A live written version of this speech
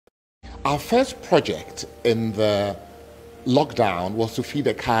Our first project in the lockdown was to feed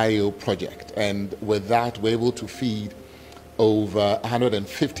a KIO project, and with that we're able to feed over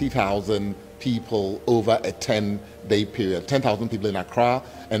 150,000 people over a 10-day period. 10,000 people in Accra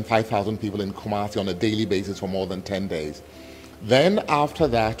and 5,000 people in Kumasi on a daily basis for more than 10 days. Then after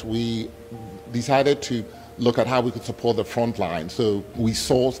that, we decided to look at how we could support the front line. So we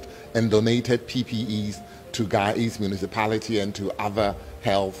sourced and donated PPEs to Gai's municipality and to other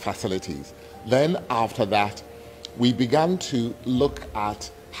health facilities. Then after that, we began to look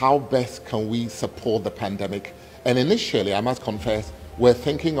at how best can we support the pandemic. And initially, I must confess, we're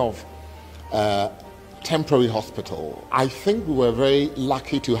thinking of temporary hospital. I think we were very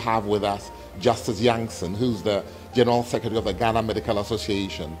lucky to have with us Justice Youngson, who's the General Secretary of the Ghana Medical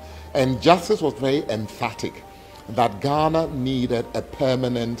Association. And Justice was very emphatic that Ghana needed a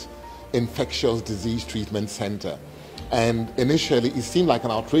permanent infectious disease treatment center. And initially, it seemed like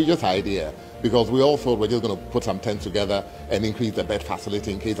an outrageous idea because we all thought we're just going to put some tents together and increase the bed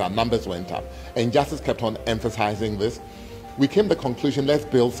facility in case our numbers went up. And Justice kept on emphasizing this. We came to the conclusion, let's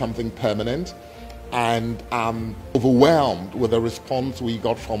build something permanent, and overwhelmed with the response we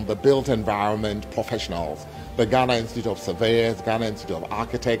got from the built environment professionals, the Ghana Institute of Surveyors, Ghana Institute of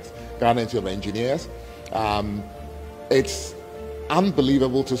Architects, Ghana Institute of Engineers. It's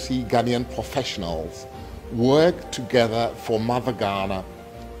unbelievable to see Ghanaian professionals work together for Mother Ghana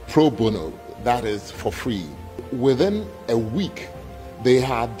pro bono, that is for free. Within a week, they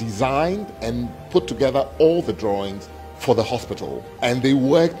had designed and put together all the drawings for the hospital, and they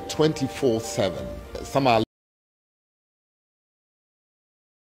worked 24/7. Some are